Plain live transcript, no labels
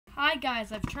Hi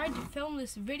guys, I've tried to film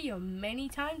this video many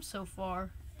times so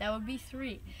far. That would be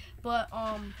 3. But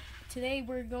today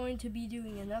we're going to be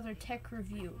doing another tech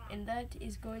review, and that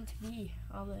is going to be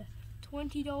the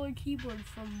 $20 keyboard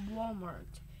from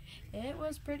Walmart. It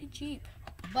was pretty cheap,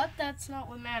 but that's not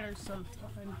what matters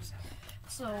sometimes.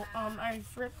 So I've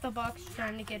ripped the box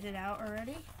trying to get it out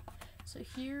already. So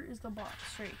here is the box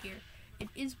right here. It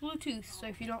is Bluetooth, so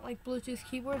if you don't like Bluetooth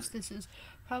keyboards, this is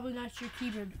probably not your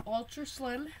keyboard. Ultra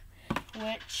slim,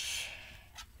 which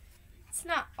it's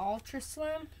not ultra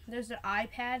slim. There's an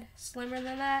iPad slimmer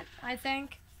than that, I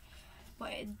think.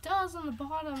 But it does on the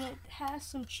bottom, it has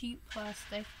some cheap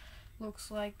plastic.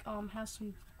 Looks like has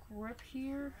some grip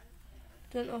here.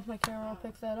 Don't know if my camera will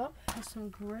pick that up. Has some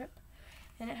grip,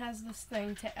 and it has this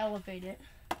thing to elevate it.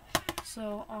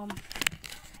 So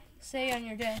say on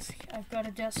your desk, I've got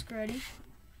a desk ready.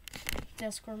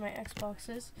 Desk where my Xbox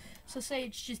is. So say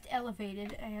it's just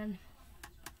elevated, and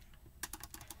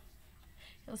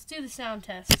let's do the sound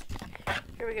test.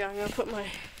 Here we go. I'm gonna put my.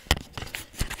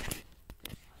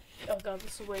 Oh god,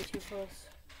 this is way too close.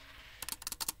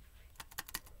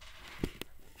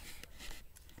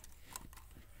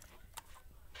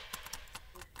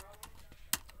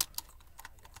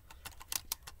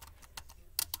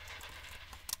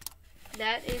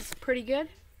 That is pretty good.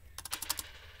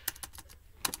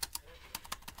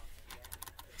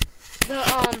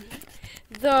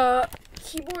 The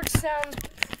keyboard sounds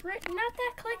not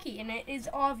that clicky, and it is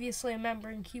obviously a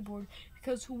membrane keyboard,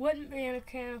 because what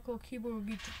mechanical keyboard would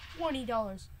be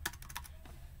 $20?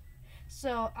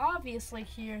 So obviously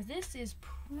here, this is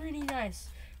pretty nice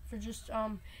for just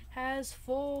has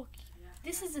full.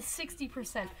 This is a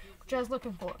 60%, which I was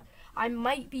looking for. I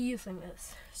might be using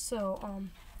this. So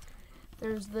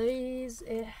there's these.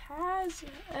 It has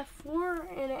F4,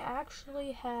 and it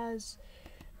actually has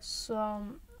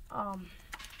some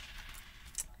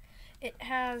it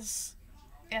has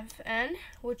FN,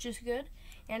 which is good,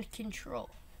 and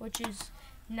control, which is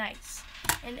nice.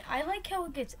 And I like how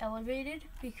it gets elevated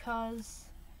because,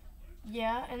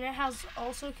 yeah, and it has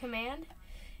also command,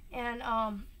 and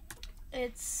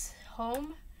it's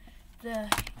home.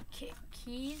 The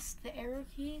keys, the arrow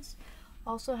keys,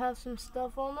 also have some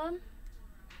stuff on them,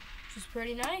 which is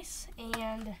pretty nice.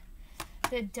 And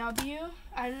the W,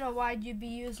 I don't know why you'd be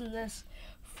using this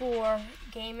for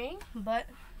gaming, but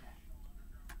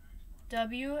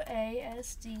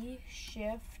WASD,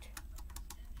 shift,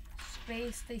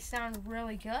 space, they sound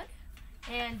really good.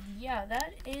 And yeah,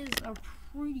 that is a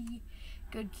pretty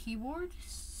good keyboard.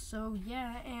 So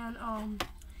yeah, and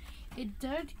it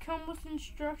did come with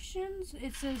instructions.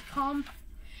 It says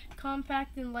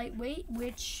compact and lightweight,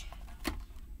 which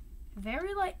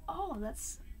very light. Oh,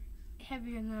 that's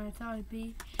heavier than I thought it'd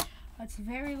be. It's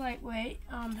very lightweight.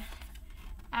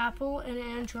 Apple and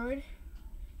Android.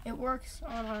 It works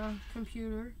on a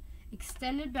computer.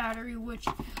 Extended battery, which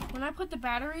when I put the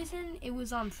batteries in, it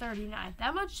was on 39.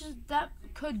 That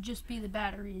could just be the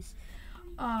batteries.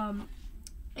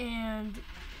 And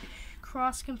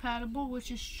cross compatible, which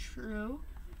is true.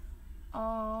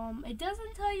 It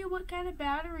doesn't tell you what kind of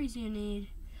batteries you need.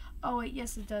 Oh wait,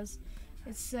 yes it does.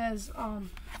 It says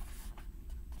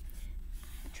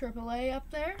AAA up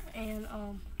there, and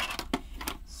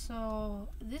so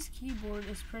this keyboard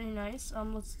is pretty nice.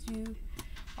 Let's do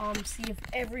see if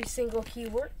every single key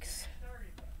works.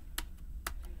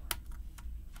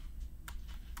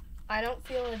 I don't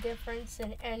feel a difference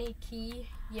in any key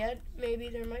yet. Maybe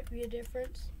there might be a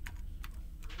difference.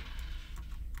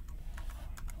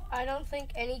 I don't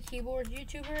think any keyboard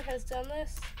YouTuber has done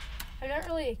this. I'm not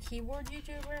really a keyboard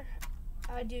YouTuber.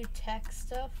 I do tech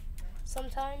stuff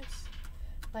sometimes,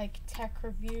 like tech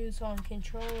reviews on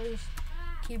controllers,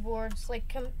 keyboards, like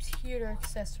computer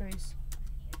accessories.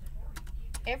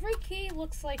 Every key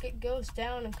looks like it goes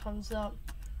down and comes up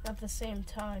at the same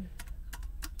time.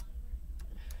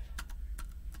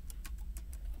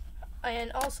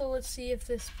 And also, let's see if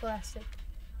this plastic.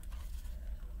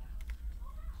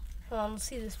 Let's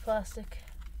see this plastic.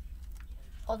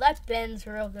 Oh, that bends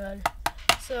real good.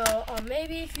 So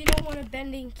maybe if you don't want a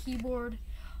bending keyboard,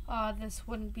 this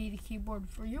wouldn't be the keyboard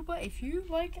for you. But if you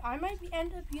like, I might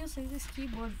end up using this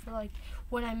keyboard for like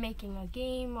when I'm making a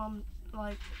game,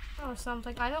 like or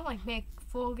something. I don't like make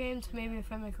full games. Maybe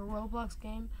if I make a Roblox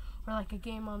game or like a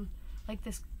game on like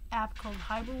this app called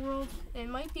Hyperworld, it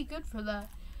might be good for that.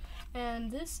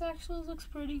 And this actually looks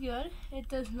pretty good. It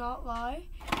does not lie.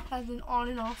 It has an on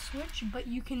and off switch, but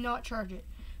you cannot charge it.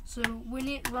 So when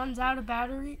it runs out of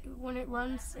battery, when it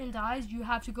runs and dies, you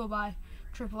have to go buy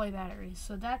AAA batteries.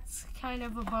 So that's kind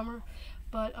of a bummer.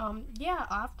 But yeah,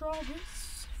 after all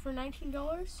this, for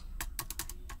 $19,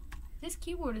 This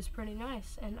keyboard is pretty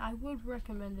nice, and I would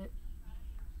recommend it.